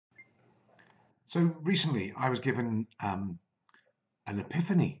So recently, I was given an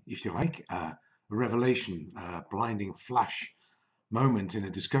epiphany, if you like, a revelation, a blinding flash moment in a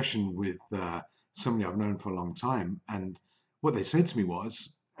discussion with somebody I've known for a long time. And what they said to me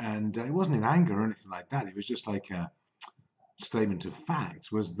was, and it wasn't in anger or anything like that, it was just like a statement of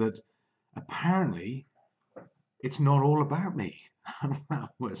fact, was that apparently it's not all about me.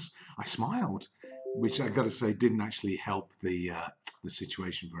 That was, I smiled, which I got to say didn't actually help the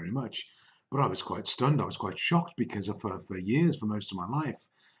situation very much. But I was quite stunned. I was quite shocked because for years, for most of my life,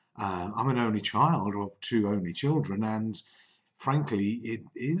 I'm an only child of two only children, and frankly, it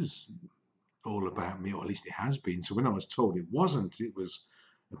is all about me, or at least it has been. So when I was told it wasn't, it was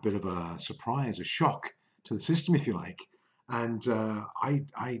a bit of a surprise, a shock to the system, if you like. And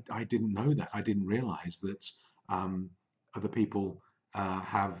I didn't know that. I didn't realize that um, other people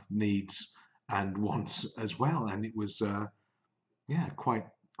have needs and wants as well. And it was, yeah, quite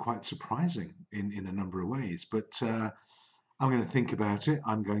surprising in a number of ways. But I'm going to think about it.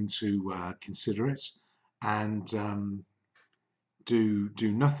 I'm going to consider it, and do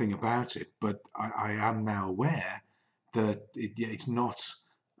nothing about it. But I am now aware that yeah, it's not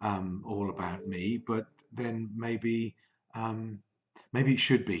all about me. But then um, maybe it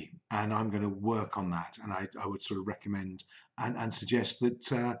should be, and I'm going to work on that. And I would sort of recommend and suggest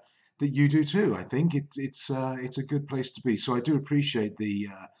that that you do too. I think it's a good place to be. So I do appreciate the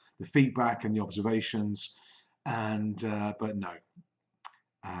feedback and the observations. And but no.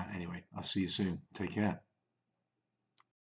 Anyway, I'll see you soon. Take care.